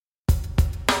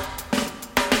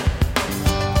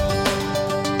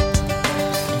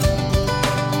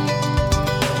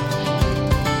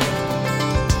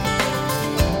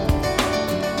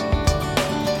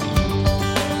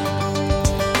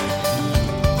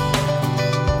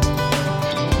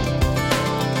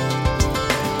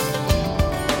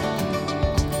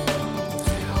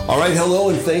right, hello,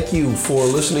 and thank you for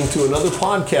listening to another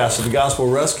podcast of the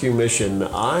Gospel Rescue Mission.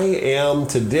 I am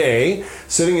today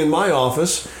sitting in my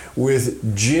office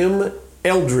with Jim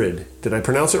Eldred. Did I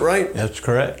pronounce it right? That's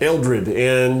correct. Eldred.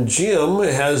 And Jim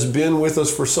has been with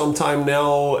us for some time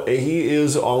now. He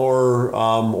is our,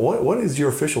 what is your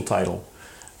official title?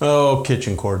 Oh,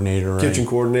 kitchen coordinator. Right? Kitchen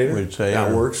coordinator? Would say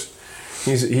that works.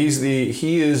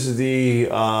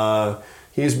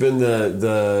 He's been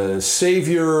the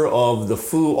savior of the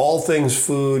food, all things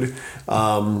food,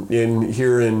 in the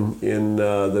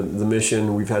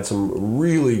mission. We've had some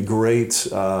really great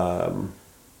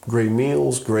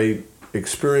meals, great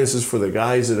experiences for the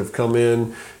guys that have come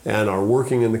in and are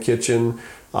working in the kitchen.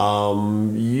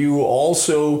 You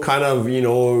also kind of,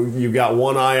 you got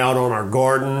one eye out on our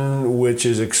garden, which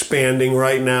is expanding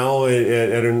right now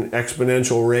at an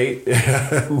exponential rate,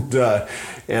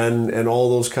 and all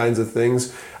those kinds of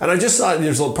things. And I just thought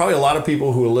there's probably a lot of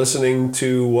people who are listening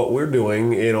to what we're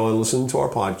doing, and listening to our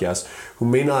podcast, who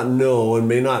may not know and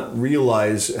may not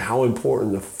realize how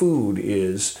important the food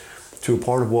is to a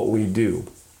part of what we do.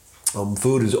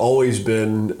 Food has always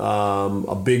been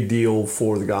a big deal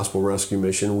for the Gospel Rescue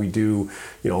Mission. We do,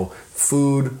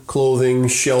 food, clothing,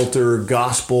 shelter,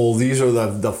 gospel. These are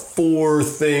the four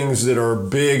things that are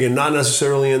big, and not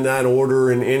necessarily in that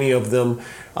order in any of them.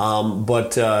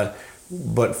 But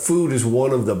food is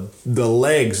one of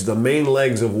the main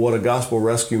legs of what a Gospel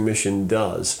Rescue Mission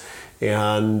does.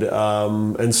 And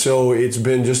so it's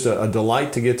been just a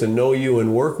delight to get to know you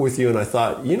and work with you. And I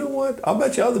thought, you know what? I'll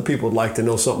bet you other people would like to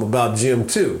know something about Jim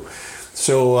too.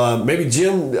 So maybe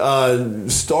Jim,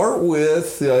 start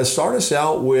us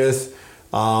out with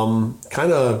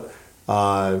kind of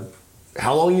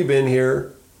how long you've been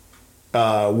here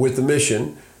with the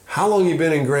mission, how long you've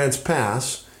been in Grants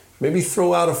Pass. Maybe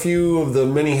throw out a few of the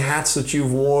many hats that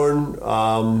you've worn.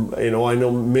 I know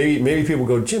maybe people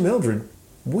go, Jim Eldred.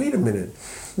 Wait a minute,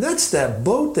 that's that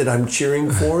boat that I'm cheering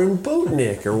for in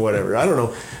Boatnik or whatever. I don't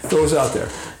know. Throw us out there.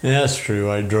 Yeah, that's true.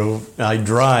 I drive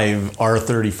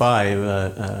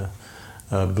R35,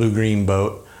 a blue-green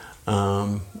boat.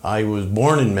 I was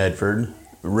born in Medford,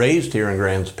 raised here in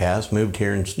Grants Pass, moved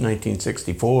here in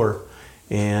 1964,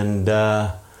 and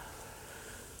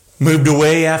moved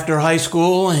away after high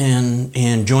school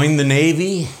and joined the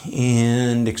Navy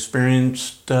and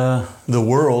experienced the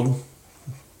world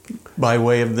by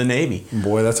way of the Navy.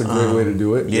 Boy, that's a great way to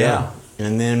do it. Yeah.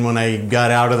 And then when I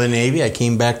got out of the Navy, I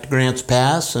came back to Grants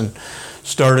Pass and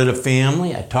started a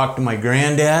family. I talked to my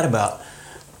granddad about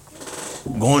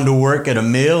going to work at a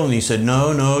mill, and he said,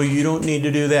 no, you don't need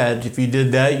to do that. If you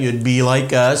did that, you'd be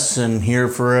like us and here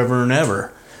forever and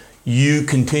ever. You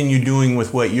continue doing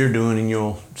with what you're doing and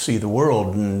you'll see the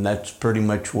world, and that's pretty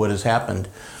much what has happened.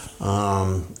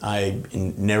 I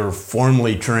never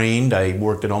formally trained. I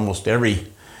worked at almost every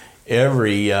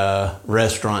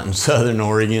restaurant in Southern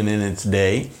Oregon in its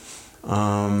day.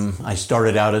 I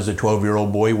started out as a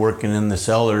 12-year-old boy working in the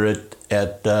cellar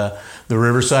at the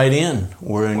Riverside Inn,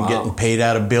 getting paid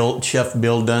out of Chef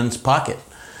Bill Dunn's pocket,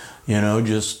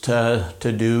 just to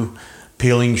do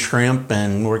peeling shrimp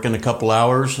and working a couple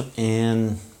hours,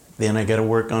 and then I got to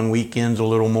work on weekends a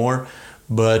little more.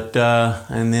 But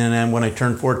and then when I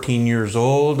turned 14 years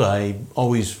old, I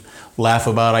always laugh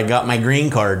about I got my green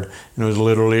card, and it was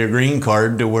literally a green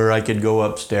card to where I could go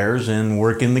upstairs and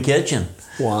work in the kitchen.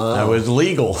 Wow. That was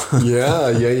legal.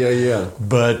 Yeah.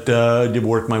 But did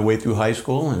work my way through high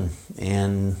school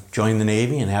and joined the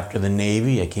Navy, and after the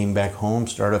Navy I came back home,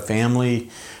 started a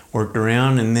family, worked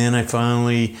around, and then I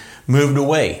finally moved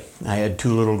away. I had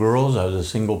 2 little girls. I was a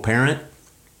single parent,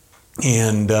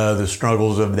 and the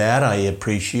struggles of that, I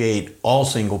appreciate all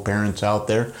single parents out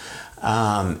there.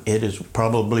 It is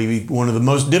probably one of the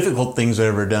most difficult things I've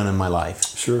ever done in my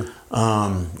life. Sure.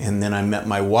 And then I met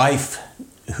my wife,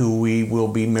 who we will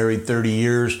be married 30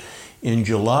 years in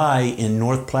July in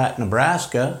North Platte,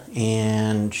 Nebraska.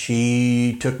 And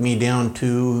she took me down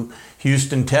to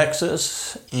Houston,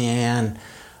 Texas. And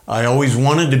I always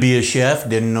wanted to be a chef,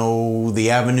 didn't know the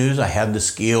avenues. I had the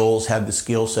skills, had the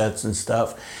skill sets and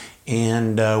stuff.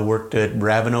 And worked at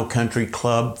Ravenel Country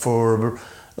Club for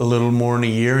a little more than a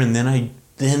year, and then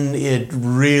it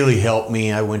really helped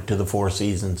me. I went to the Four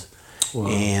Seasons. Wow.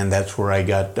 And that's where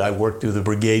I worked through the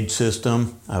brigade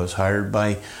system. I was hired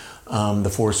by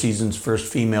the Four Seasons'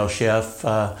 first female chef,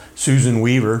 Susan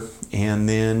Weaver, and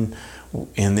then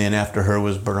after her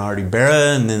was Bernardi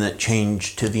Berra, and then it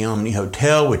changed to the Omni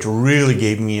Hotel, which really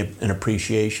gave me an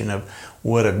appreciation of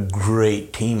what a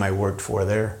great team I worked for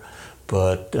there.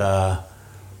 But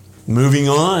moving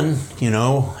on,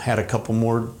 had a couple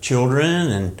more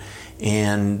children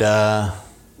and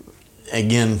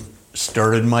again,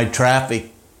 started my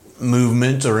traffic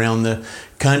movements around the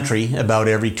country. About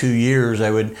every 2 years,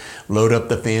 I would load up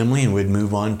the family and would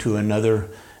move on to another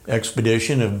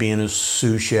expedition of being a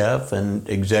sous chef and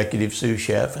executive sous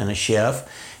chef and a chef.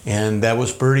 And that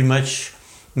was pretty much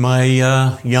my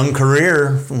young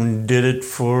career. Did it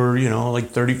for,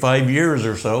 like 35 years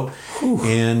or so. Whew.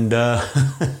 And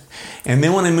and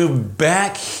then when I moved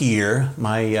back here,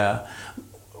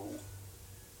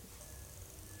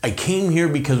 I came here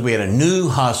because we had a new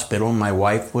hospital. My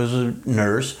wife was a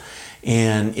nurse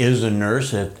and is a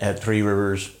nurse at Three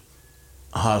Rivers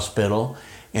Hospital.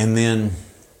 And then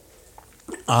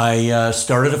I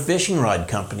started a fishing rod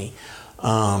company.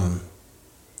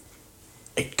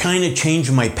 It kind of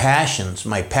changed my passions.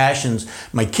 My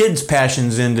kids'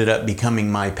 passions ended up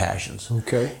becoming my passions.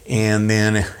 Okay. And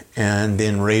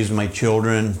then raised my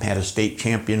children, had a state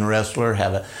champion wrestler,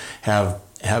 have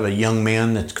a young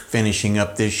man that's finishing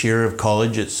up this year of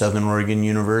college at Southern Oregon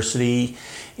University,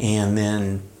 and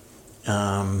then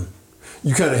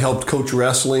you kind of helped coach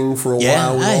wrestling for a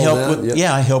while. I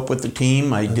helped with the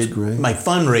team. I did great. My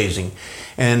fundraising,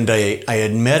 and I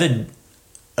had met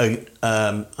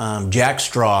Jack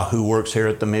Straw, who works here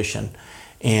at the mission,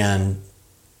 and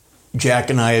Jack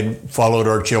and I had followed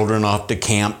our children off to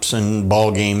camps and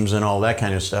ball games and all that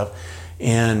kind of stuff,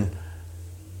 and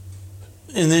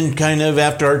then kind of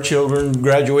after our children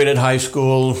graduated high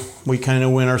school, we kind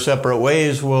of went our separate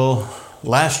ways. Well,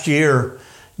 last year,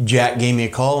 Jack gave me a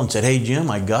call and said, "Hey, Jim,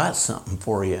 I got something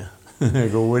for you." I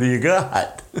go, "What do you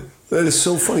got?" That is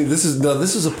so funny. This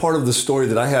is a part of the story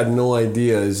that I had no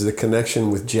idea is the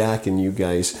connection with Jack and you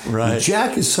guys. Right.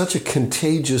 Jack is such a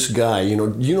contagious guy.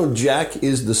 Jack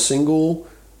is the single.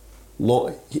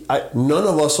 None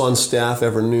of us on staff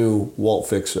ever knew Walt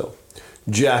Fixo.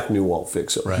 Jack knew Walt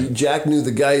Fixo. Right. Jack knew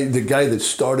the guy that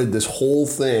started this whole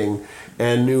thing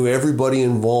and knew everybody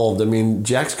involved. I mean,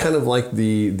 Jack's kind of like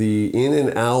the in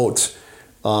and out,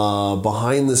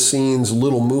 behind the scenes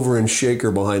little mover and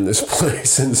shaker behind this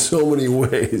place in so many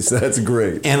ways. That's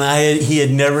great. And he had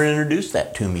never introduced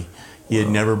that to me. He had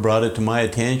never brought it to my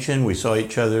attention. We saw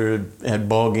each other at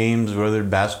ball games, whether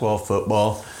basketball,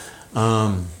 football.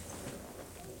 And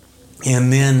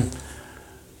then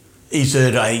he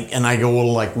said, I go,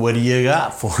 "Well, like, what do you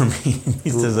got for me?"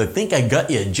 He says, "I think I got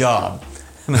you a job."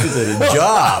 And I said, "A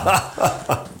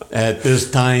job?" At this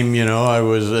time,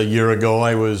 a year ago,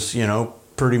 I was,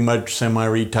 pretty much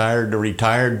semi-retired to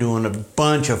retired, doing a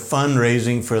bunch of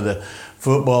fundraising for the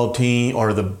football team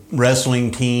or the wrestling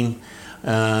team,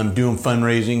 doing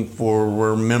fundraising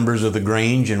for members of the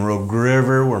Grange in Rogue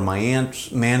River, where my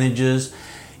aunt manages,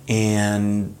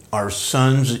 and our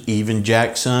sons, even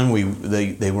Jack's son,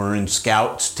 they were in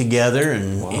Scouts together,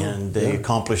 and they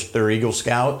accomplished their Eagle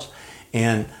Scouts.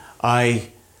 And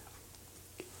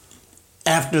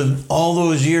after all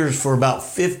those years, for about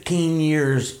 15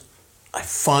 years,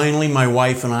 my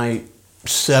wife and I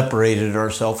separated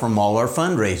ourselves from all our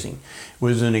fundraising. It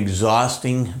was an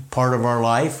exhausting part of our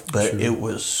life, but It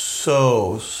was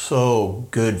so, so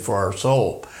good for our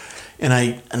soul. And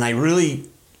I really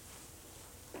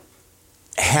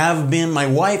have been. My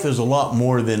wife is a lot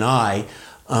more than I,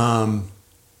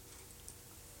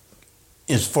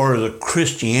 as far as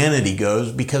Christianity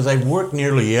goes, because I've worked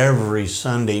nearly every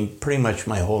Sunday pretty much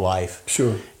my whole life.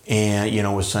 Sure.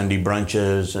 And, with Sunday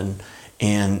brunches and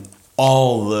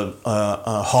all the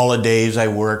holidays I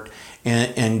worked,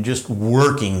 and just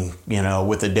working,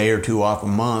 with a day or two off a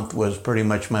month was pretty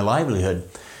much my livelihood.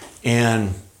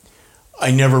 And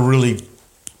I never really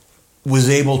was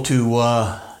able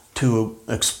to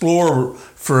explore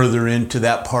further into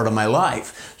that part of my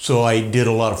life. So I did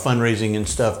a lot of fundraising and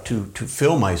stuff to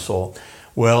fill my soul.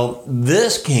 Well,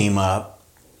 this came up,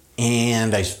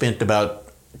 and I spent about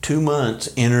 2 months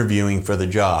interviewing for the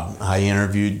job. I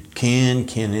interviewed Ken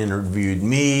interviewed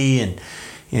me, and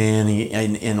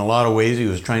in a lot of ways he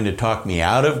was trying to talk me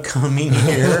out of coming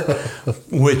here,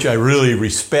 which I really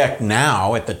respect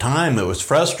now. At the time it was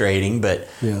frustrating, but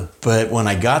when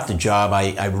I got the job,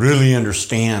 I really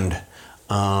understand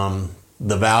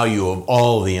the value of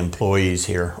all the employees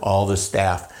here, all the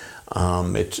staff.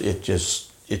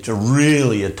 It's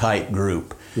really a tight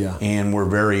group, and we're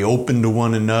very open to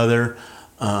one another.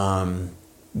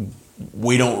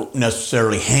 We don't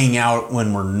necessarily hang out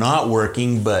when we're not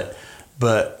working, but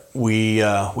we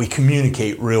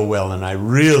communicate real well, and I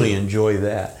really enjoy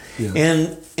that.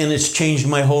 And it's changed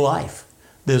my whole life.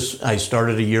 I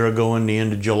started a year ago in the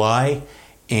end of July,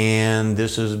 and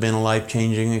this has been a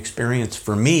life-changing experience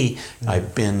for me.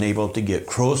 I've been able to get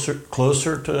closer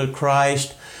to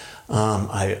Christ.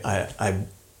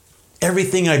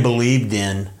 Everything I believed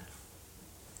in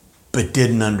but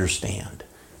didn't understand.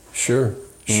 Sure.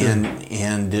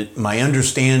 My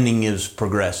understanding is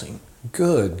progressing.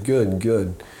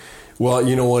 Good. Well,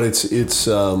 you know what?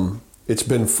 It's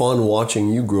been fun watching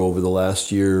you grow over the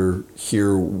last year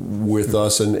here with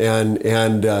us,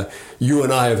 and you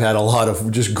and I have had a lot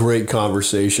of just great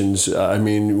conversations. I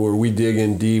mean, where we dig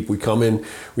in deep. We come in,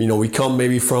 we come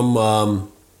maybe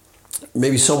from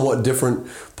maybe somewhat different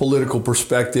political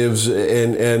perspectives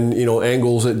and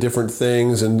angles at different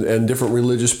things and different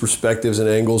religious perspectives and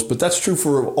angles. But that's true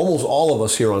for almost all of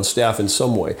us here on staff in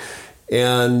some way.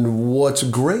 And what's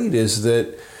great is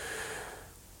that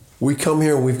we come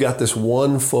here and we've got this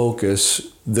one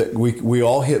focus that we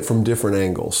all hit from different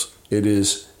angles. It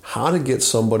is how to get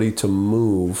somebody to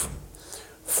move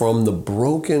from the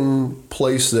broken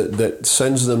place that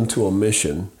sends them to a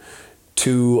mission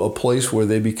to a place where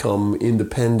they become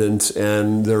independent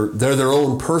and they're their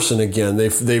own person again.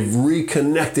 They've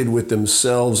reconnected with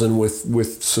themselves and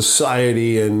with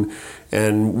society and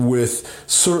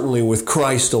certainly with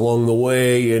Christ along the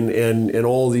way and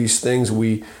all these things.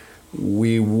 We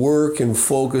work and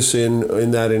focus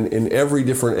in that in every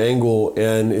different angle,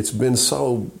 and it's been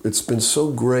so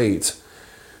great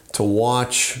to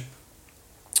watch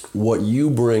what you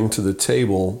bring to the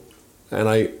table. And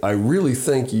I really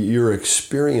think your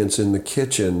experience in the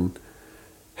kitchen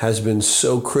has been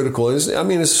so critical.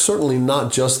 It's certainly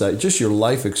not just that. Just your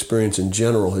life experience in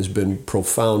general has been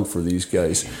profound for these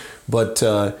guys. But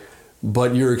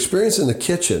your experience in the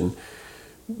kitchen,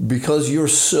 because you're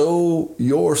so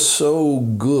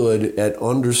good at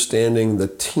understanding the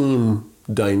team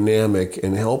dynamic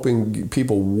and helping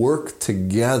people work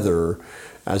together,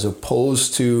 as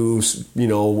opposed to,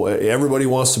 everybody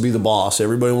wants to be the boss,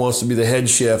 everybody wants to be the head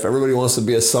chef, everybody wants to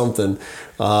be a something.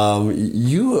 How do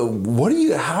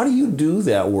you do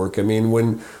that work? I mean,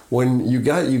 when you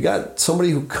got somebody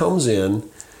who comes in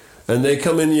and they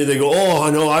come in, they go, oh,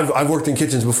 I know, I've worked in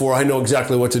kitchens before, I know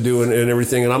exactly what to do and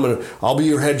everything, and I'll be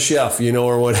your head chef,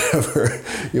 or whatever.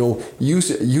 You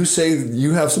say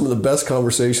you have some of the best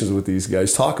conversations with these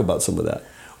guys. Talk about some of that.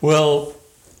 Well,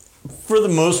 for the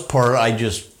most part, I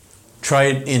just try,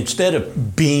 instead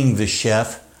of being the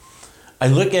chef, I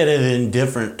look at it in a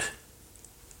different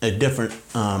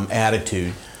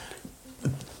attitude.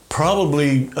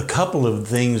 Probably a couple of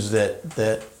things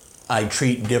that I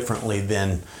treat differently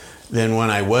than when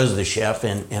I was the chef,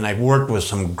 and I've worked with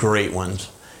some great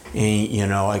ones.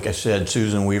 And, like I said,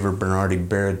 Susan Weaver, Bernardi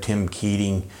Berra, Tim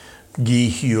Keating, Guy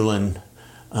Hewlin,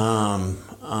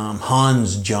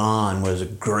 Hans John was a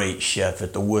great chef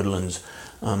at the Woodlands.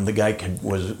 The guy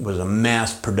was a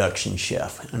mass production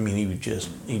chef. I mean, he was just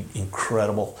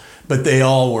incredible. But they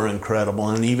all were incredible,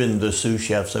 and even the sous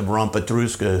chefs of Ron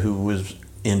Petruska, who was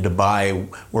in Dubai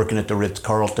working at the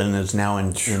Ritz-Carlton, is now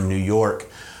in New York.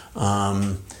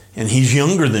 And he's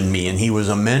younger than me, and he was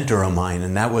a mentor of mine,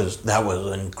 and that was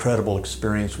an incredible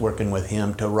experience working with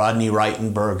him. To Rodney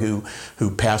Reitenberg,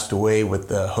 who passed away with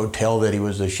the hotel that he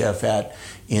was the chef at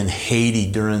in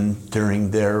Haiti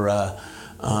during their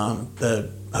the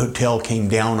hotel came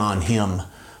down on him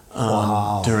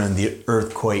during the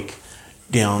earthquake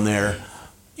down there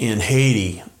in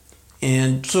Haiti.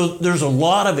 And so there's a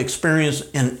lot of experience,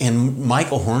 and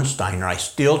Michael Hornsteiner, I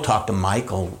still talk to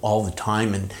Michael all the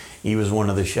time, and he was one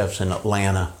of the chefs in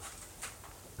Atlanta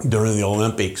during the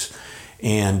Olympics.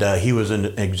 And he was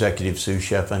an executive sous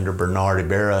chef under Bernard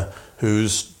Ibarra,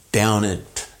 who's down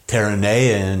at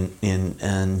Terranea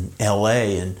in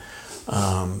L.A. And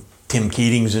Tim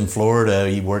Keating's in Florida.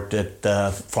 He worked at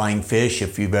Flying Fish,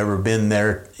 if you've ever been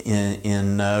there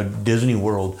in Disney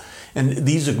World. And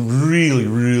these are really,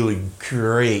 really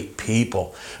great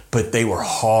people, but they were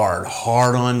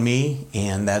hard on me,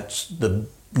 and that's the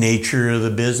nature of the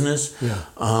business. Yeah.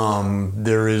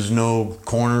 There is no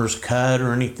corners cut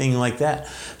or anything like that.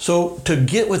 So to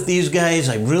get with these guys,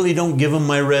 I really don't give them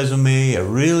my resume. I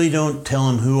really don't tell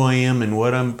them who I am and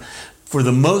what I'm. For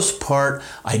the most part,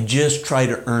 I just try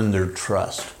to earn their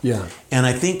trust. Yeah. And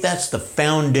I think that's the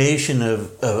foundation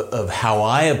of how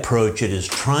I approach it, is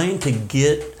trying to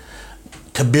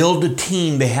build a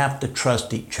team. They have to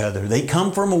trust each other. They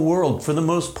come from a world, for the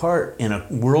most part, in a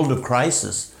world of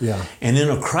crisis. Yeah. And in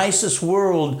a crisis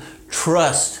world,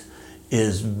 trust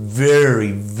is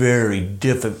very, very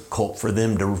difficult for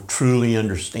them to truly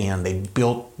understand. They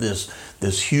built this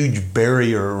huge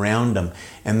barrier around them.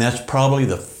 And that's probably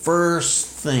the first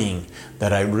thing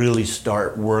that I really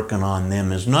start working on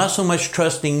them, is not so much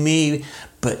trusting me,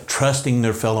 but trusting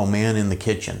their fellow man in the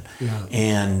kitchen. Yeah.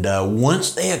 And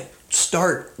once they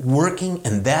start working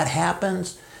and that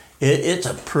happens, it's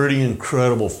a pretty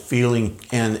incredible feeling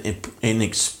and an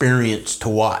experience to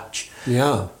watch.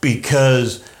 Yeah.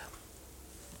 Because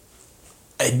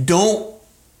I don't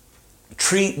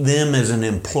treat them as an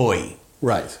employee.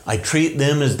 Right. I treat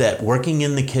them as that working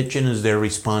in the kitchen is their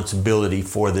responsibility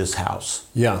for this house.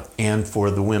 Yeah. And for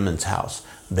the women's house.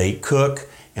 They cook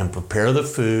and prepare the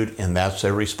food, and that's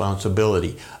their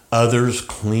responsibility. Others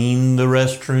clean the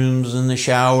restrooms and the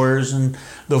showers and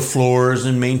the floors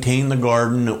and maintain the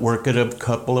garden, that work at a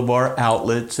couple of our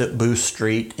outlets at Booth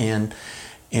Street and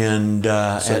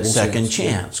at Second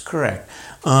Chance. Yeah. Correct.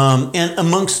 And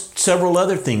amongst several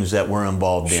other things that we're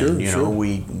involved in. Sure.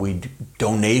 We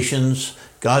donations.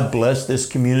 God bless this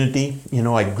community.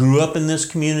 I grew up in this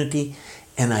community,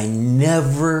 and I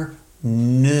never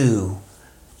knew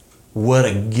what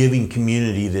a giving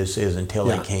community this is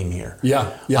until I came here.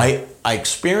 Yeah. I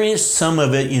experienced some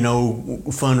of it,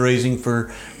 fundraising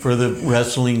for the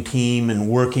wrestling team and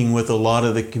working with a lot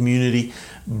of the community,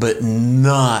 but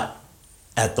not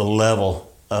at the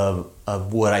level of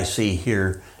what I see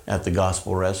here at the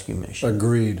Gospel Rescue Mission.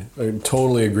 Agreed. I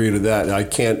totally agree to that. I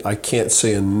can't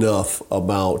say enough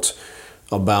about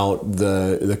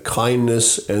the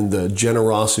kindness and the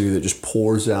generosity that just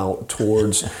pours out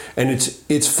towards. And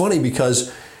it's funny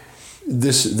because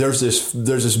there's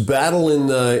this battle in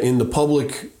the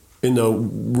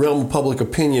realm of public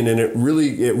opinion, and it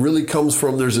really comes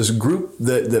from, there's this group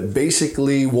that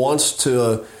basically wants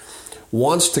to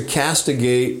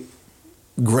castigate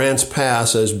Grants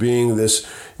Pass as being this.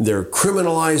 They're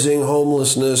criminalizing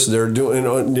homelessness. They're doing,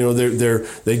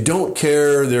 they don't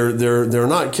care. They're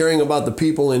not caring about the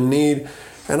people in need.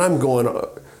 And I'm going,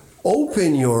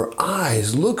 open your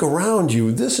eyes, look around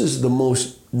you. This is the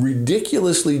most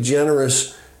ridiculously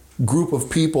generous group of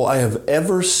people I have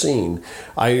ever seen.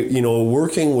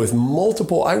 Working with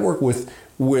multiple. I work with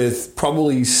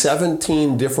probably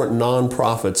 17 different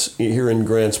nonprofits here in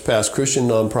Grants Pass, Christian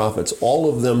nonprofits, all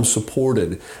of them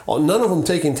supported, none of them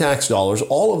taking tax dollars,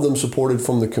 all of them supported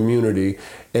from the community.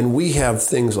 And we have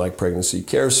things like pregnancy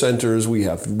care centers, we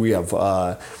have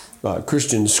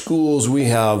Christian schools, we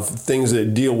have things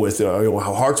that deal with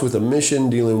Hearts with a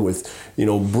Mission, dealing with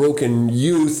broken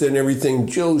youth and everything,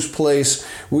 Joe's Place.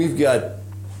 We've got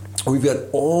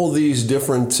all these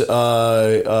different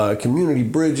community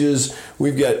bridges.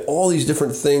 We've got all these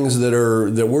different things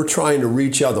that we're trying to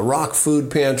reach out. The Rock Food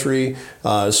Pantry,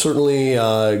 certainly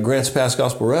Grants Pass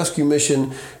Gospel Rescue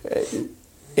Mission,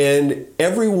 and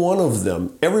every one of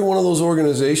those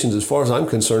organizations, as far as I'm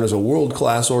concerned, is a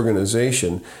world-class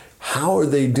organization. How are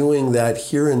they doing that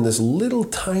here in this little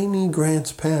tiny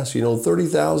Grants Pass?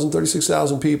 30,000,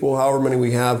 36,000 people, however many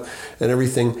we have, and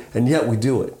everything, and yet we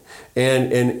do it.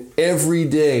 And every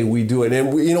day we do it,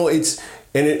 and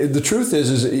the truth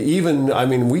is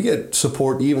even we get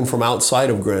support even from outside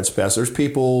of Grants Pass. There's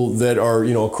people that are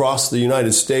across the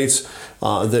United States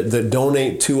that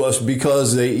donate to us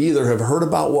because they either have heard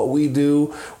about what we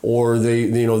do, or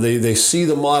they see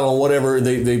the model, whatever,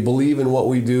 they believe in what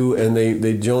we do, and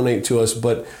they donate to us.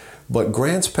 But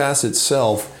Grants Pass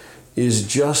itself is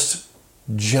just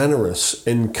generous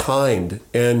and kind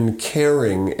and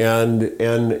caring, and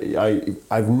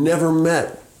I've never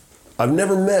met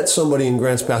somebody in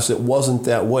Grants Pass that wasn't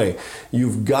that way.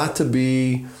 You've got to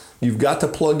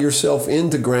plug yourself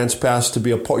into Grants Pass to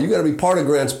be a part. You got to be part of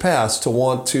Grants Pass to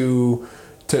want to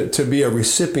be a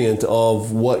recipient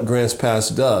of what Grants Pass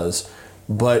does.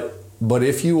 But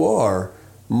if you are,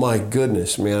 my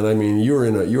goodness, man, you're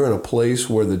in a place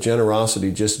where the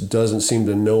generosity just doesn't seem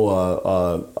to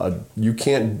know you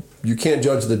can't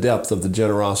judge the depth of the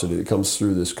generosity that comes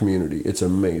through this community. It's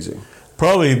amazing.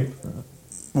 Probably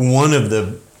one of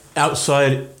the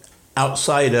outside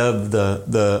of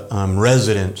the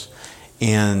residents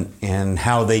and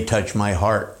how they touch my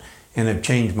heart and have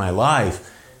changed my life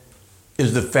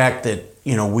is the fact that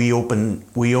we open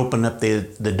up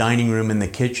the dining room and the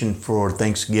kitchen for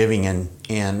Thanksgiving and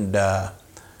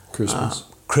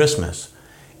Christmas,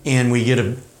 and we get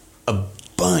a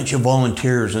bunch of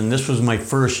volunteers. And this was my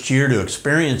first year to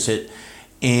experience it,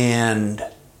 and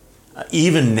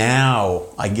even now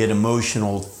I get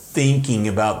emotional thinking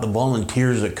about the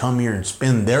volunteers that come here and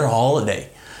spend their holiday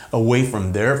away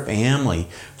from their family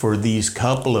for these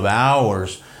couple of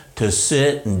hours to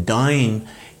sit and dine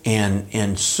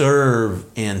and serve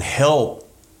and help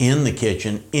in the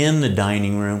kitchen, in the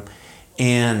dining room.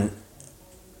 And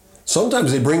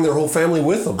sometimes they bring their whole family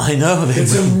with them. I know.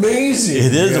 It's amazing.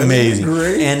 It is amazing. It's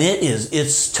great. And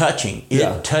it's touching.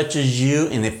 It touches you,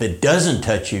 and if it doesn't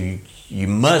touch you, you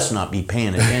must not be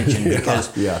paying attention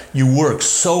because you work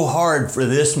so hard for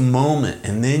this moment,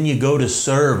 and then you go to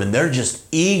serve, and they're just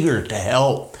eager to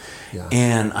help. Yeah.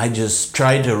 And I just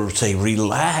tried to say,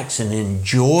 relax and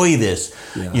enjoy this.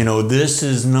 Yeah. You know, this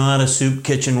is not a soup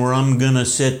kitchen where I'm going to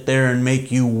sit there and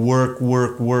make you work.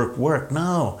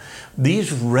 No,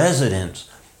 these residents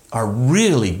are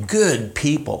really good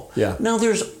people. Yeah. Now,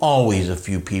 there's always a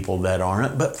few people that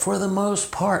aren't, but for the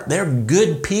most part, they're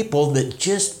good people that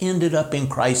just ended up in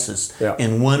crisis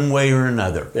in one way or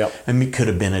another. Yep. I mean, it could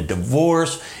have been a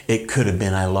divorce. It could have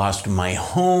been I lost my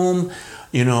home.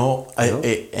 You know,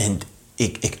 I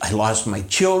lost my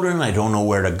children. I don't know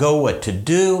where to go, what to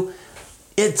do.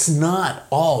 It's not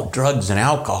all drugs and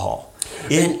alcohol.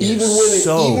 Even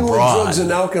when drugs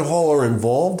and alcohol are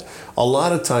involved, a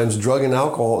lot of times drugs and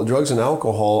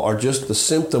alcohol are just the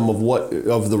symptom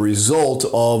of the result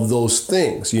of those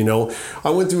things. You know, I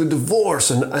went through a divorce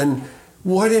and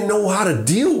I didn't know how to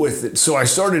deal with it, so I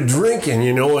started drinking.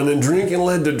 You know, and then drinking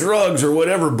led to drugs or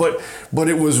whatever. But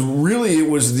it was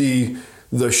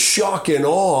the shock and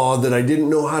awe that I didn't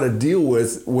know how to deal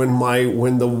with when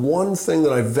the one thing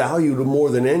that I valued more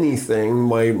than anything,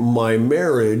 my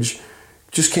marriage,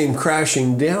 just came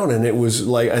crashing down, and it was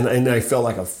like, and I felt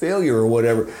like a failure or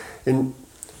whatever. And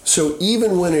so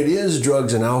even when it is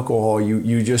drugs and alcohol,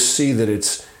 you just see that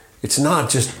it's not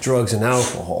just drugs and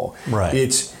alcohol. Right.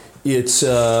 It's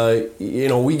you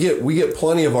know, we get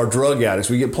plenty of our drug addicts,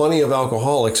 we get plenty of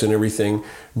alcoholics and everything,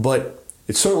 but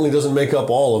it certainly doesn't make up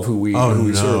all of who we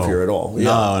serve here at all. Yeah.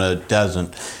 No, it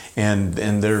doesn't. And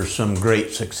there's some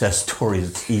great success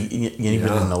stories, even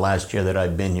in the last year that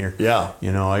I've been here. Yeah.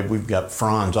 You know, we've got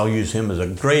Franz. I'll use him as a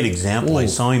great example. I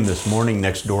saw him this morning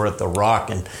next door at the Rock,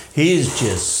 and he's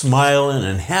just smiling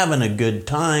and having a good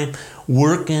time,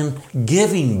 working,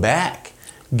 giving back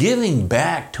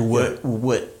to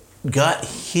what got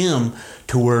him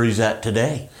to where he's at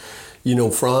today. You know,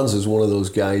 Franz is one of those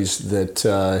guys that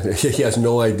he has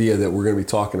no idea that we're going to be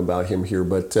talking about him here,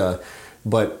 but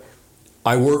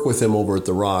I work with him over at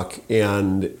the Rock,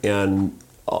 and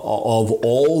of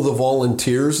all the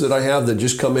volunteers that I have that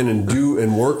just come in and do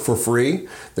and work for free,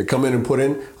 that come in and put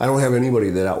in, I don't have anybody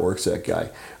that outworks that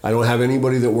guy. I don't have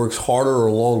anybody that works harder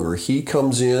or longer. He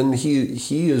comes in,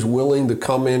 he is willing to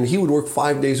come in. He would work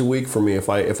 5 days a week for me if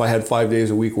I had 5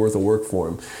 days a week worth of work for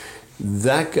him.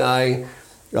 That guy,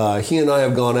 he and I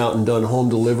have gone out and done home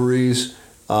deliveries.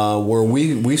 Where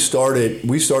we start at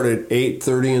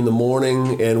 8:30 in the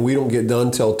morning, and we don't get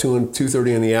done till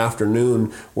 2:30 in the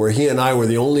afternoon. Where he and I were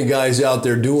the only guys out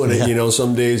there doing it, you know,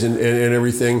 some days and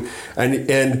everything.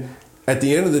 And at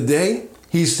the end of the day,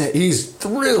 he's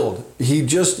thrilled.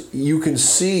 You can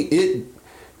see it.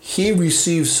 He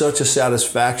receives such a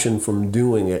satisfaction from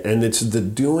doing it, and it's the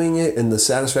doing it and the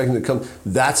satisfaction that comes.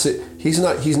 That's it. He's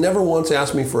never once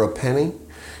asked me for a penny.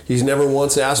 He's never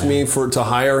once asked me to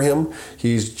hire him.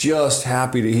 He's just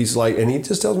happy and he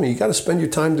just tells me, you got to spend your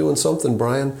time doing something,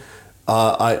 Brian.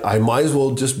 I might as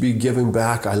well just be giving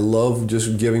back. I love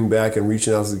just giving back and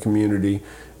reaching out to the community.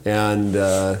 And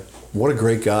what a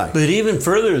great guy. But even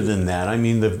further than that, I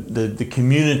mean, the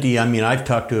community, I mean, I've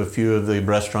talked to a few of the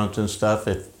restaurants and stuff.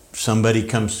 If somebody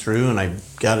comes through, and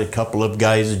I've got a couple of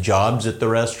guys' jobs at the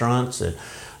restaurants, at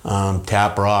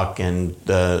Tap Rock and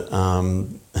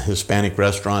the Hispanic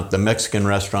restaurant, the Mexican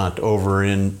restaurant over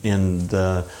in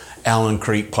the Allen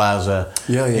Creek Plaza,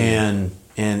 and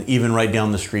even right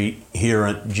down the street here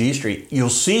at G Street, you'll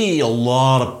see a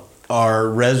lot of our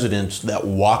residents that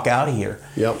walk out of here.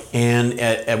 Yep. And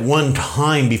at one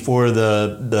time before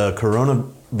the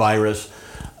coronavirus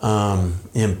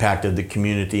impacted the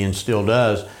community, and still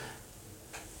does,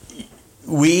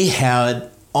 we had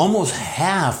almost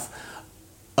half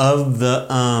of the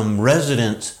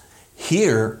residents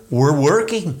here were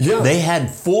working. Yeah. They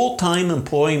had full-time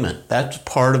employment. That's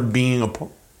part of being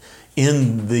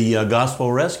in the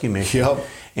Gospel Rescue Mission. Yep.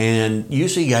 And you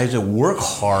see guys that work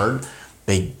hard.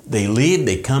 They leave.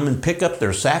 They come and pick up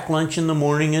their sack lunch in the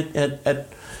morning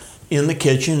in the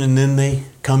kitchen, and then they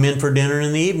come in for dinner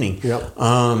in the evening. Yep.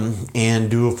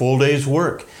 And do a full day's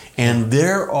work. And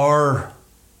there are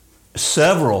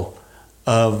several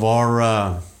of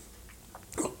our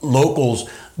locals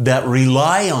that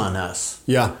rely on us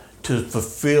to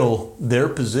fulfill their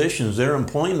positions, their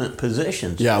employment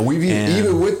positions. Yeah,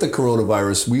 even with the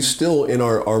coronavirus, we still, in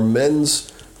our men's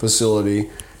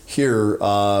facility here,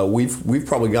 we've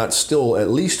probably got still at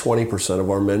least 20%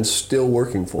 of our men still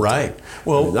working full time. Right.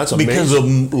 Well, that's amazing. Because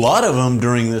a lot of them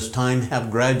during this time have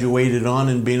graduated on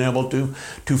and been able to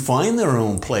find their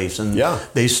own place, and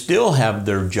they still have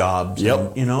their jobs. Yep.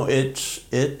 And, you know, it's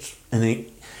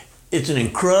an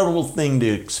incredible thing to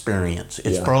experience.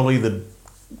 It's probably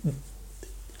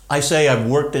I say I've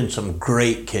worked in some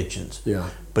great kitchens. Yeah.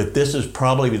 But this is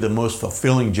probably the most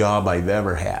fulfilling job I've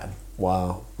ever had.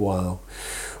 Wow. Well,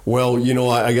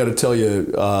 I got to tell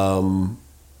you,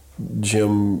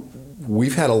 Jim,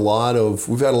 we've had a lot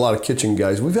of kitchen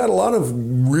guys. We've had a lot of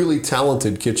really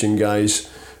talented kitchen guys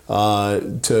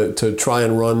to try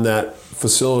and run that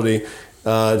facility,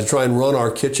 to try and run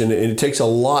our kitchen, and it takes a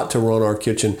lot to run our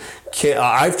kitchen.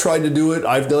 I've tried to do it.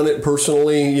 I've done it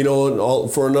personally,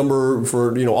 off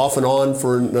and on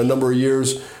for a number of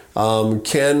years.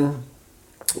 Ken,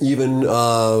 even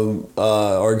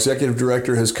our executive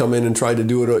director, has come in and tried to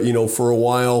do it, for a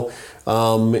while.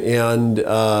 And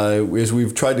as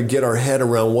we've tried to get our head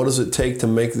around what does it take to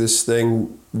make this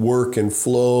thing work and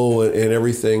flow and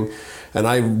everything. And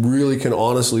I really can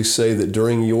honestly say that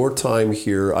during your time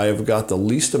here, I have got the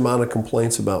least amount of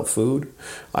complaints about food.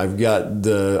 I've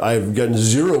gotten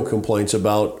zero complaints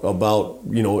about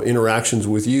interactions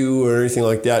with you or anything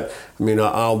like that. I mean,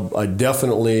 I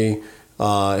definitely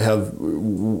have.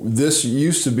 This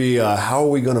used to be how are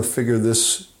we going to figure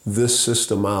this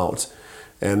system out?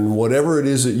 And whatever it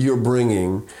is that you're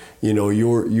bringing,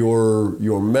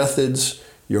 your methods,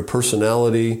 your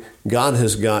personality, God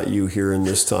has got you here in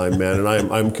this time, man,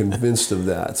 and I'm convinced of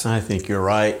that. I think you're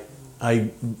right.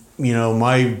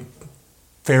 My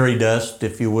fairy dust,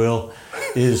 if you will,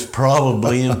 is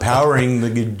probably empowering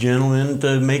the gentleman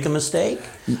to make a mistake.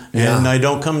 Yeah. And I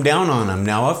don't come down on him.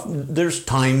 Now, if there's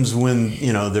times when,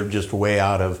 they're just way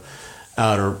out of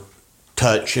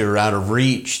touch or out of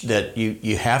reach that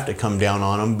you have to come down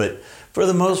on them. But for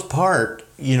the most part,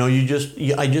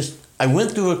 I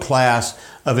went through a class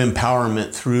of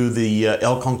empowerment through the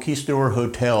El Conquistador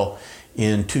Hotel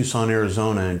in Tucson,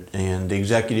 Arizona, and the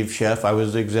executive chef, I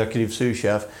was the executive sous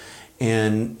chef,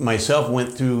 and myself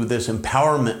went through this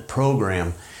empowerment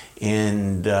program,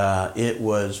 and it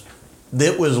was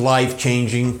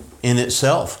life-changing in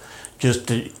itself,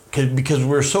 because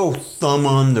we're so thumb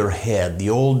on their head, the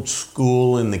old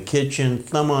school in the kitchen,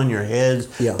 thumb on your heads,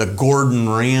 the Gordon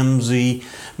Ramsay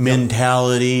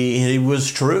mentality. It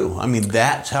was true. I mean,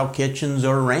 that's how kitchens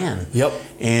are ran. Yep.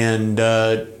 And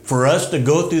for us to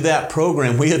go through that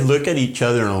program, we had to look at each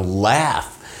other and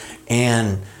laugh.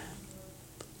 And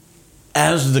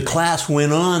as the class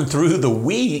went on through the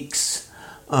weeks,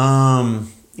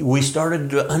 we started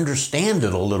to understand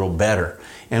it a little better,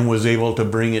 and was able to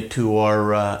bring it to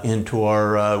our into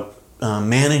our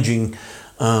managing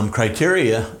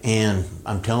criteria. And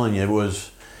I'm telling you, and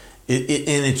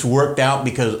it's worked out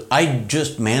because I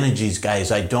just manage these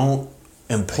guys. I don't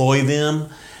employ them,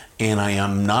 and I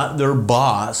am not their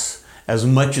boss as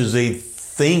much as they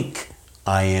think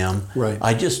I am. Right.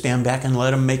 I just stand back and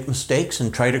let them make mistakes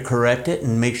and try to correct it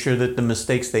and make sure that the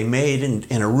mistakes they made,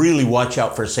 and really watch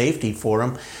out for safety for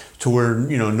them, to where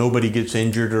nobody gets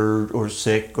injured or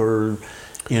sick and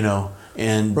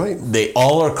right. They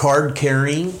all are card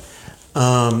carrying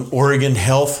Oregon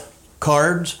Health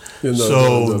cards,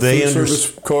 so they food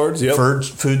service cards. Yep.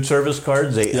 Food service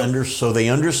cards. So they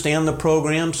understand the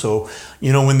program. So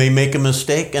when they make a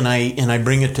mistake and I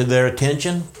bring it to their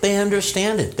attention, they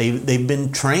understand it. They've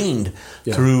been trained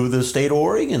through the state of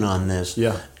Oregon on this.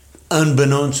 Yeah.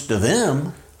 Unbeknownst to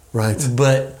them. Right.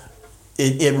 But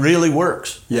it really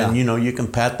works. Yeah. And you can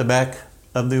pat the back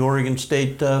of the Oregon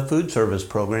State Food Service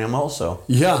Program also.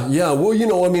 Yeah. Well,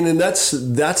 and that's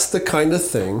the kind of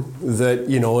thing that,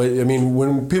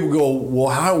 when people go,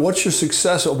 well, what's your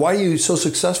success? Why are you so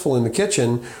successful in the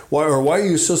kitchen? Why are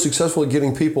you so successful at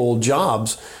getting people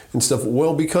jobs and stuff?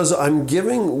 Well, because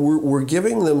we're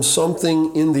giving them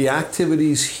something in the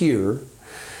activities here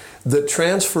that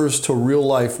transfers to real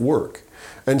life work.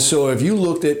 And so if you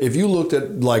looked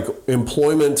at like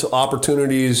employment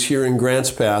opportunities here in Grants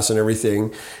Pass and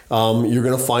everything, you're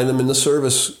going to find them in the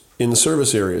service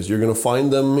areas. You're going to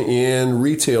find them in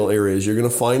retail areas. You're going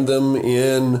to find them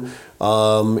in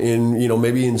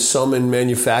maybe in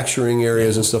manufacturing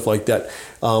areas and stuff like that.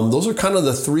 Those are kind of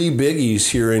the three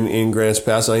biggies here in Grants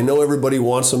Pass. I know everybody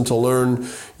wants them to learn,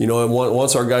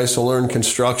 wants our guys to learn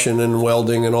construction and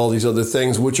welding and all these other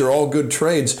things, which are all good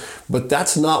trades, but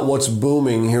that's not what's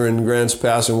booming here in Grants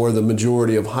Pass and where the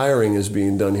majority of hiring is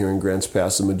being done here in Grants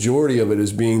Pass. The majority of it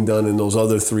is being done in those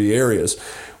other three areas,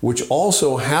 which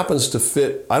also happens to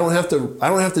fit. I don't have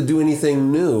to do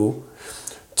anything new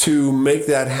to make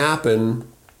that happen,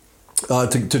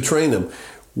 to train them.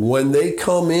 When they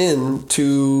come in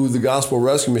to the Gospel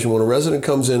Rescue Mission, when a resident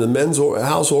comes in, a men's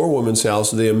house or women's house,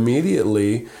 they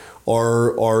immediately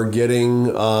are getting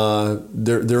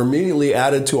they're immediately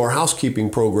added to our housekeeping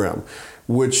program,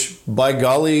 which by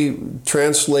golly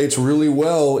translates really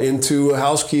well into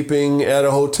housekeeping at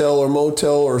a hotel or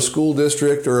motel or a school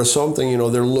district or something. You know,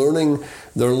 they're learning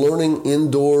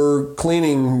indoor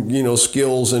cleaning, you know,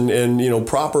 skills and you know,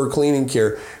 proper cleaning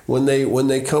care when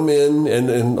they come in, and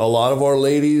a lot of our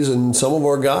ladies and some of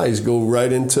our guys go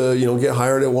right into, you know, get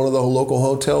hired at one of the local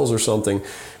hotels or something.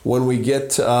 When we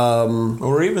get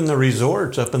or even the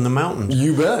resorts up in the mountains.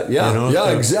 You bet. Yeah. You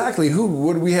know, exactly. Who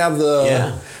would we have?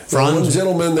 Franz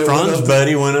gentleman that Franz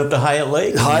buddy went up to Hyatt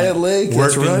Lake.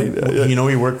 That's right. You know,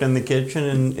 he worked in the kitchen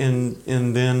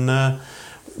and then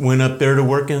went up there to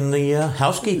work in the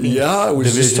housekeeping. Yeah, I was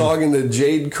division. Just talking to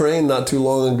Jade Crane not too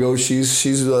long ago.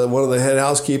 She's one of the head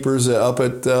housekeepers up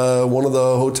at one of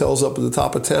the hotels up at the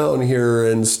top of town here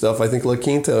and stuff. I think La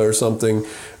Quinta or something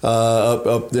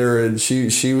up there. And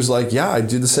she was like, yeah, I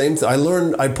do the same thing.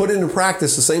 I put into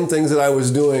practice the same things that I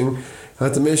was doing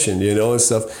at the mission, you know, and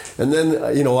stuff. And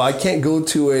then, you know, I can't go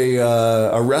to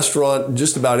a restaurant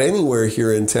just about anywhere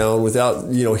here in town without,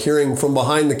 you know, hearing from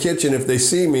behind the kitchen, if they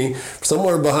see me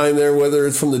somewhere behind there, whether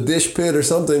it's from the dish pit or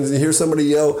something, you hear somebody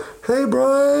yell, "Hey,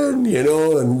 Brian," you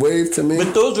know, and wave to me.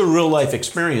 But those are real life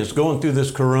experience. Going through this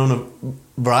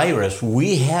coronavirus,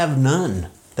 we have none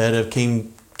that have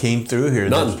came through here.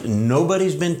 None.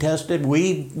 Nobody's been tested.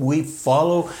 We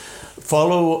follow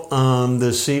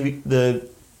the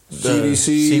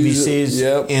CDC's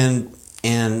yep.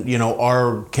 and you know,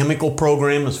 our chemical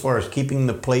program as far as keeping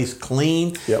the place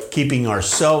clean, yep. keeping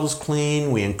ourselves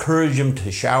clean. We encourage them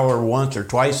to shower once or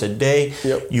twice a day.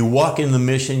 Yep. You walk in the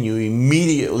mission, you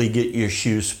immediately get your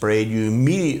shoes sprayed, you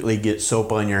immediately get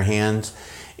soap on your hands.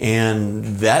 And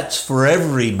that's for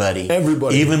everybody.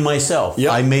 Everybody. Even myself.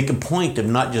 Yep. I make a point of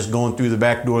not just going through the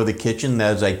back door of the kitchen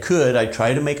as I could. I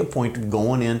try to make a point of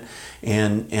going in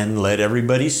and let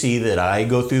everybody see that I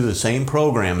go through the same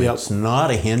program. Yep. It's not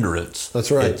a hindrance.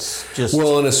 That's right. It's just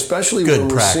well, and especially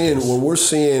good when we're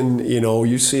seeing, you know,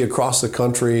 you see across the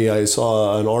country. I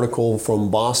saw an article from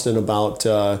Boston about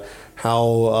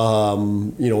how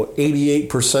you know,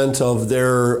 88% of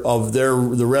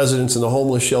the residents in the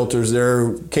homeless shelters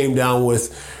there came down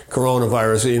with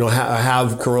coronavirus. You know,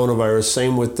 have coronavirus.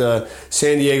 Same with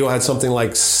San Diego had something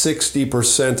like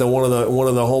 60% on one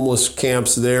of the homeless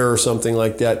camps there or something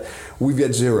like that. We've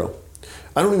got zero.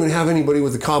 I don't even have anybody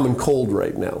with a common cold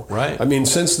right now. Right. I mean,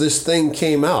 since this thing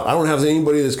came out, I don't have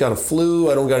anybody that's got a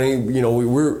flu. I don't got any. You know,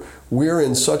 we're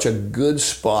in such a good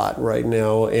spot right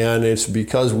now, and it's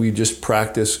because we just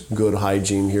practice good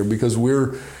hygiene here. Because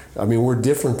we're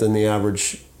different than the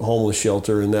average homeless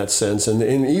shelter in that sense, and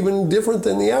even different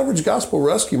than the average gospel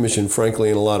rescue mission, frankly,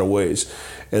 in a lot of ways.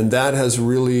 And that has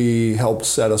really helped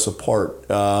set us apart.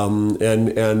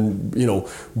 And you know,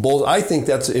 both. I think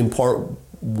that's in part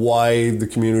why the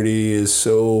community is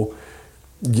so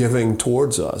giving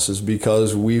towards us, is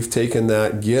because we've taken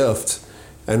that gift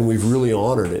and we've really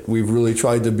honored it. We've really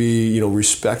tried to be, you know,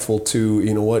 respectful to,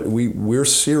 you know what, we're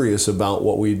serious about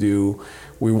what we do.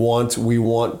 We want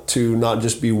to not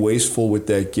just be wasteful with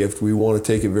that gift. We want to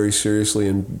take it very seriously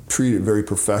and treat it very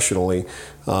professionally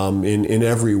in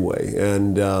every way.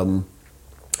 And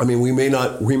I mean, we may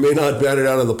not bat it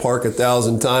out of the park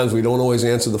 1,000 times. We don't always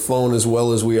answer the phone as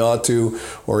well as we ought to,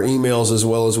 or emails as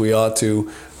well as we ought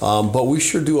to. But we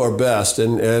sure do our best,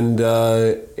 and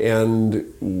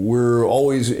we're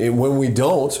always, when we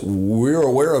don't, we're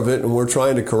aware of it and we're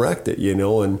trying to correct it. You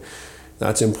know, and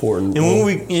that's important. And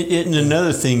and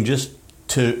another thing, just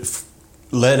to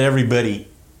let everybody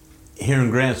here in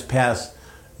Grants Pass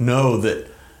know that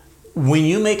when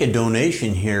you make a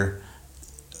donation here,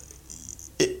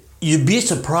 you'd be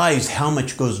surprised how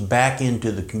much goes back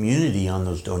into the community on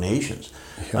those donations.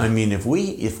 Yeah. I mean, if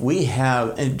we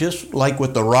have, and just like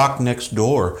with the rock next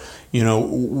door, you know,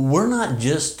 we're not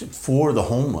just for the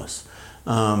homeless.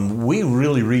 We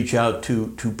really reach out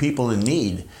to people in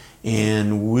need,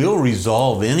 and we'll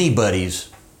resolve anybody's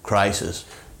crisis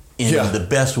in the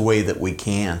best way that we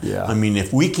can. Yeah. I mean,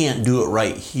 if we can't do it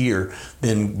right here,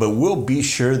 but we'll be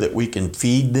sure that we can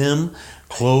feed them,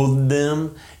 clothe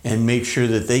them, and make sure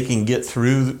that they can get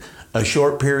through a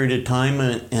short period of time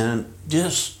and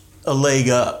just a leg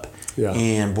up. Yeah.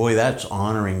 And boy, that's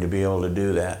honoring to be able to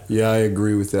do that. Yeah, I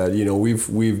agree with that. You know,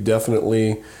 we've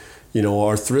definitely, you know,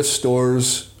 our thrift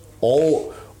stores,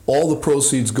 all the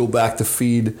proceeds go back to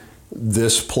feed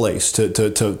this place, to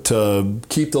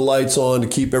keep the lights on, to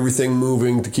keep everything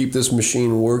moving, to keep this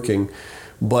machine working.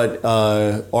 But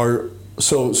our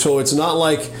So it's not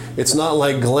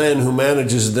like Glenn, who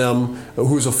manages them,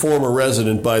 who's a former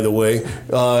resident, by the way.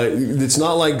 It's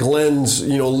not like Glenn's,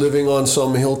 living on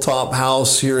some hilltop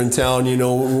house here in town,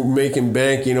 making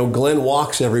bank. Glenn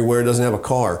walks everywhere, doesn't have a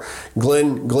car.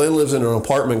 Glenn lives in an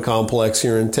apartment complex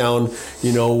here in town,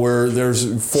 where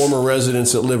there's former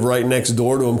residents that live right next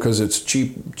door to him because it's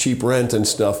cheap rent and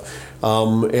stuff.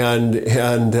 None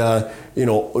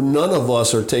of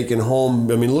us are taking home.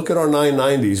 I mean, look at our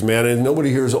 990s, man, and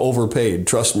nobody here is overpaid,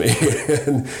 trust me,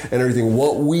 and everything.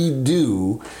 What we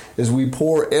do is we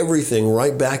pour everything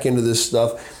right back into this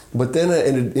stuff. But then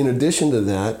in addition to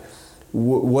that,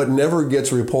 what never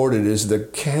gets reported is the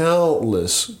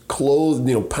countless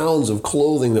pounds of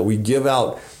clothing that we give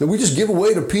out, that we just give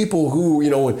away to people who,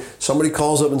 when somebody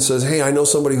calls up and says, hey, I know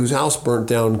somebody whose house burnt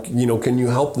down, can you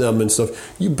help them and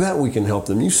stuff? You bet we can help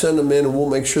them. You send them in and we'll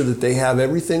make sure that they have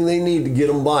everything they need to get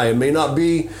them by. It may not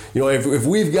be, if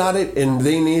we've got it and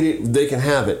they need it, they can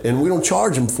have it. And we don't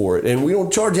charge them for it. And we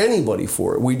don't charge anybody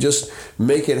for it. We just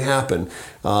make it happen.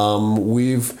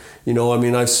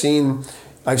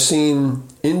 I've seen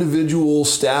individual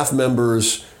staff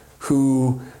members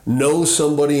who know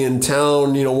somebody in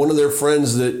town, one of their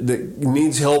friends that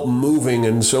needs help moving,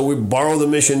 and so we borrow the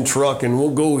mission truck and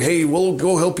we'll go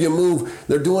help you move.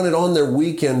 They're doing it on their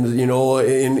weekend,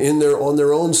 on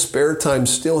their own spare time,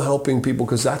 still helping people,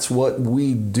 because that's what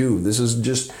we do. This is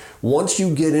just, once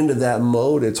you get into that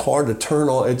mode, it's hard to turn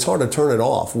it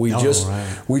off. We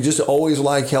just always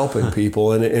like helping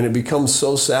people, and it becomes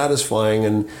so satisfying,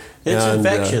 and it's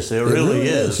infectious. It really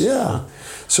is. Yeah.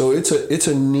 So it's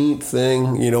a neat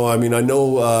thing. I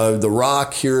know The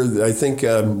Rock here, I think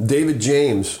David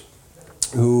James,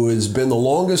 who has been the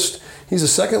longest, he's the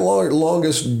second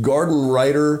longest garden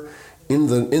writer in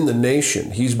the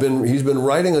nation. He's been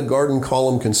writing a garden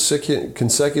column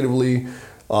consecutively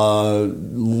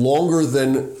longer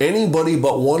than anybody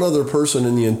but one other person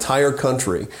in the entire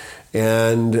country.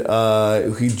 And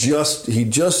he just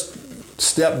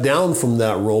stepped down from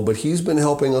that role, but he's been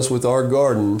helping us with our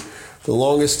garden for the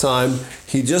longest time.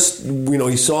 He just,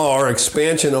 he saw our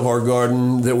expansion of our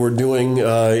garden that we're doing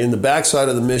in the backside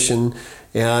of the mission,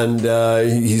 and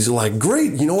he's like,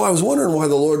 great, I was wondering why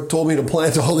the Lord told me to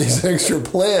plant all these extra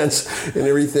plants and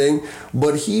everything.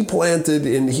 But he planted,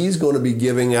 and he's going to be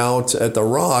giving out at the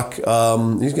Rock.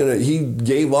 He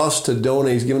gave us to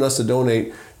donate. He's given us to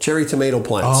donate cherry tomato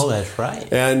plants. Oh, that's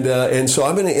right. And so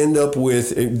I'm going to end up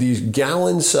with these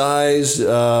gallon-sized,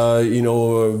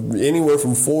 anywhere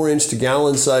from 4-inch to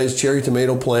gallon-sized cherry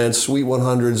tomato plants, sweet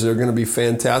 100s. They're going to be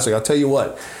fantastic. I'll tell you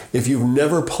what, if you've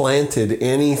never planted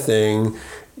anything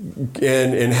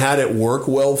and had it work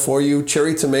well for you,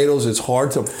 cherry tomatoes, it's hard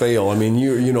to fail. I mean,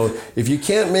 if you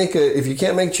can't make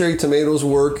cherry tomatoes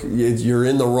work, you're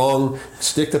in the wrong.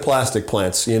 Stick to plastic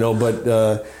plants,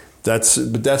 but.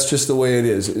 That's just the way it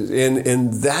is,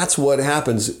 and that's what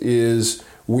happens. Is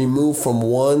we move from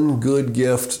one good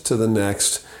gift to the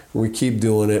next. We keep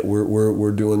doing it.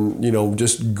 We're doing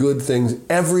just good things.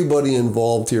 Everybody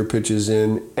involved here pitches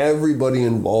in. Everybody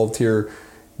involved here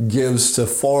gives to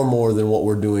far more than what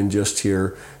we're doing just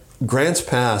here. Grants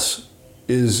Pass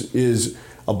is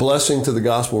a blessing to the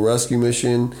Gospel Rescue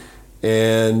Mission.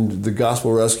 And the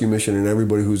Gospel Rescue Mission and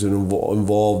everybody who's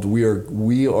involved,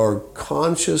 we are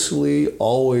consciously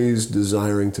always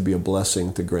desiring to be a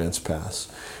blessing to Grants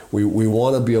Pass. We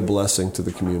want to be a blessing to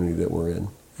the community that we're in.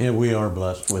 Yeah, we are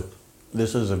blessed with.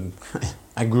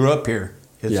 I grew up here.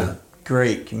 It's a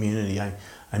great community. I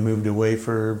moved away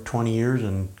for 20 years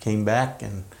and came back,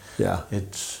 and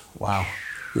it's wow.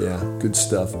 Yeah, good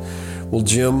stuff. Well,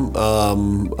 Jim,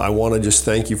 I want to just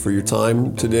thank you for your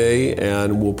time today,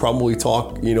 and we'll probably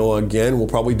talk, again. We'll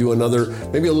probably do another,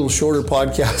 maybe a little shorter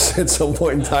podcast at some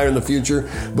point in time in the future,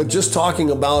 but just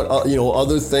talking about,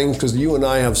 other things, because you and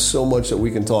I have so much that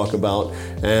we can talk about,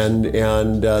 and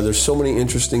there's so many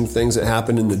interesting things that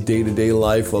happen in the day-to-day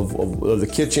life of the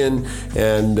kitchen,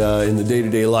 and in the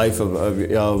day-to-day life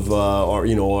of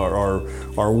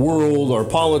our world, our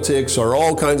politics, our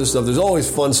all kinds of stuff. There's always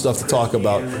fun stuff to talk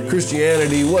about.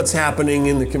 Christianity, what's happening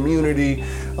in the community.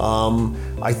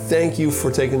 I thank you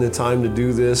for taking the time to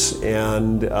do this,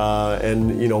 and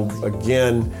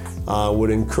again, would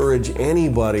encourage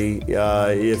anybody,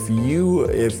 if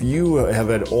you have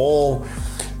at all,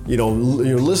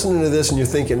 you're listening to this and you're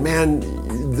thinking, man,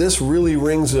 this really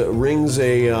rings a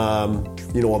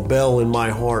bell in my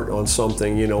heart on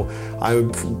something. I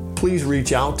would please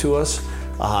reach out to us.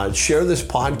 Share this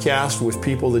podcast with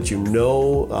people that you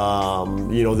know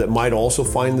that might also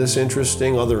find this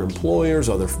interesting, other employers,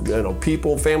 other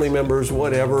people, family members,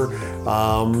 whatever.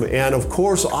 And of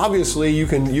course, obviously, you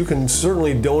can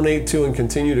certainly donate to and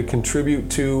continue to contribute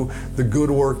to the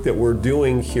good work that we're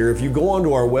doing here. If you go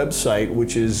onto our website,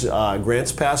 which is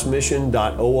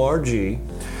grantspassmission.org,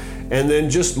 and then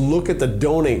just look at the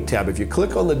donate tab. If you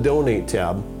click on the donate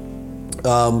tab,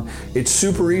 it's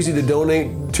super easy to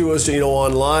donate to us,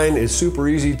 online. It's super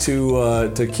easy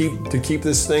to keep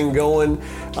this thing going.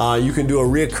 You can do a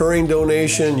reoccurring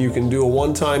donation. You can do a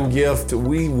one-time gift.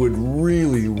 We would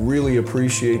really, really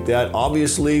appreciate that.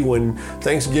 Obviously, when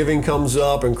Thanksgiving comes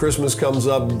up and Christmas comes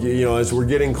up, as we're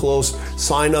getting close,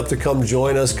 sign up to come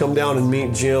join us. Come down and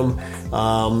meet Jim.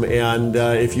 And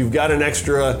if you've got an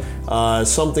extra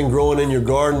something growing in your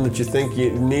garden that you think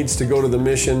needs to go to the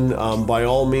mission, by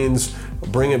all means,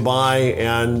 bring it by,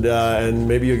 and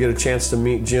maybe you'll get a chance to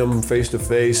meet Jim face to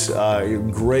face.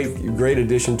 Great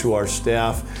addition to our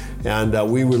staff, and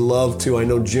we would love to. I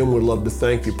know Jim would love to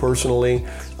thank you personally.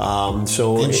 And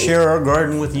share our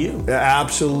garden with you.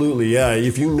 Absolutely, yeah.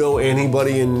 If you know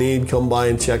anybody in need, come by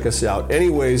and check us out.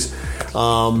 Anyways,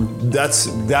 that's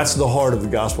the heart of the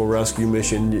Gospel Rescue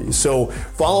Mission. So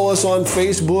follow us on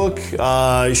Facebook,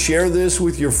 share this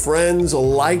with your friends,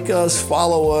 like us,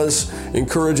 follow us,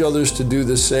 encourage others to do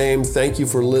the same. Thank you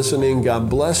for listening. God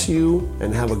bless you,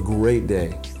 and have a great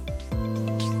day.